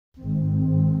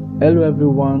Hello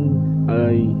everyone.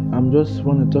 I'm just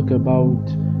want to talk about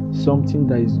something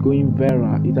that is going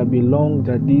viral. It has been long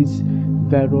that this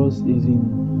virus is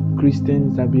in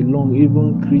Christians. It has been long.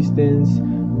 Even Christians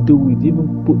do it.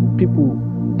 Even people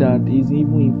that is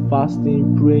even in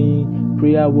fasting, praying,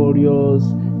 prayer warriors,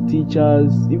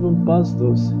 teachers, even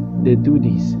pastors, they do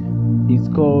this. It's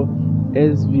called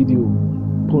S video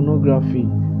pornography.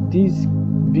 This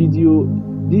video,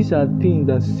 these are things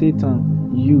that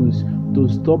Satan use to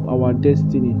stop our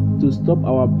destiny, to stop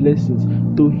our blessings,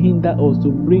 to hinder us, to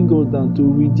bring us down, to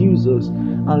reduce us.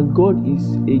 And God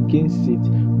is against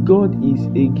it. God is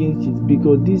against it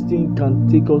because this thing can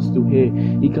take us to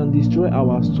hell. It can destroy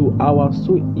our soul. Our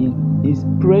soul is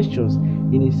precious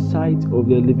in the sight of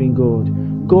the living God.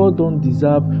 God don't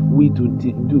deserve we to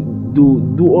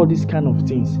do all these kind of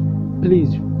things.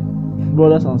 Please,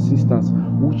 brothers and sisters,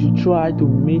 we should try to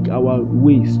make our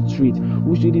way straight.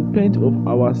 We should repent of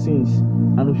our sins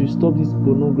and we should stop this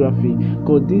pornography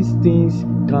because these things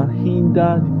can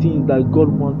hinder the things that God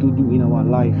wants to do in our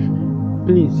life.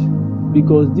 Please,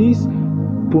 because this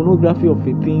pornography of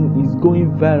a thing is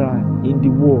going viral in the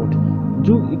world.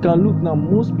 You can look now,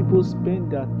 most people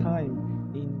spend their time